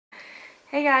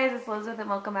Hey guys, it's Elizabeth and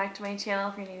welcome back to my channel.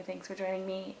 If you're new, thanks for joining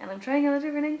me. And I'm trying out a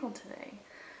different angle today.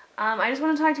 I just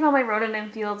want to talk to you about my Rodan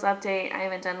Feilds update. I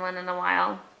haven't done one in a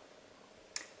while.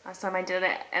 Last time I did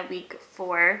it at week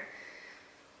 4.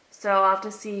 So I'll have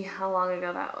to see how long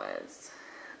ago that was.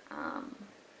 I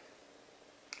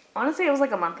want to say it was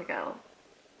like a month ago.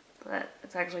 But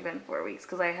it's actually been 4 weeks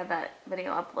because I had that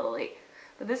video up a little late.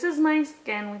 But this is my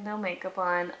skin with no makeup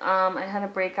on. I had a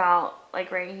breakout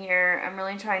like right here. I'm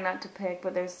really trying not to pick,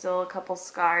 but there's still a couple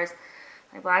scars.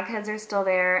 My blackheads are still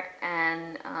there,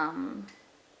 and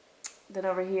then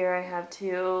over here I have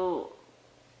 2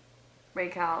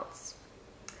 breakouts.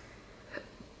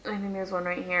 I think there's one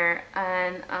right here.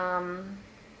 And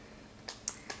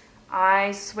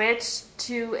I switched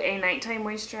to a nighttime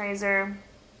moisturizer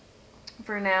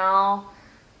for now.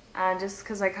 Just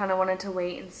because I kind of wanted to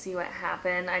wait and see what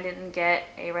happened. I didn't get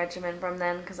a regimen from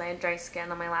them because I had dry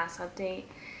skin on my last update.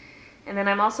 And then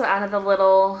I'm also out of the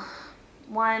little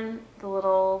one, the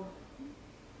little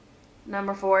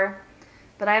number 4.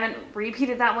 But I haven't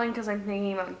repeated that one because I'm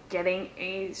thinking about getting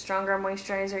a stronger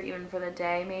moisturizer even for the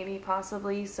day, maybe,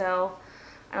 possibly. So,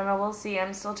 I don't know, we'll see.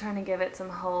 I'm still trying to give it some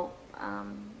hope.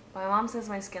 My mom says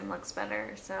my skin looks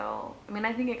better, so, I mean,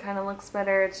 I think it kind of looks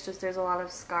better. It's just there's a lot of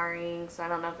scarring, so I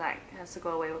don't know if that has to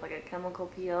go away with like a chemical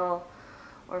peel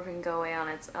or if it can go away on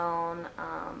its own.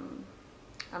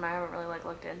 And I haven't really like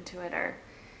looked into it or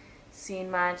seen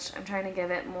much. I'm trying to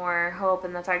give it more hope,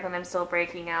 and the fact that I'm still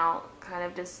breaking out kind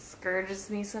of discourages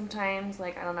me sometimes.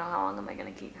 Like, I don't know how long am I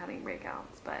going to keep having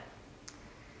breakouts, but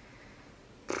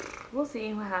we'll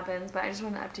see what happens. But I just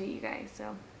want to update you guys,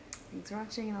 so thanks for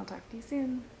watching, and I'll talk to you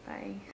soon. Bye.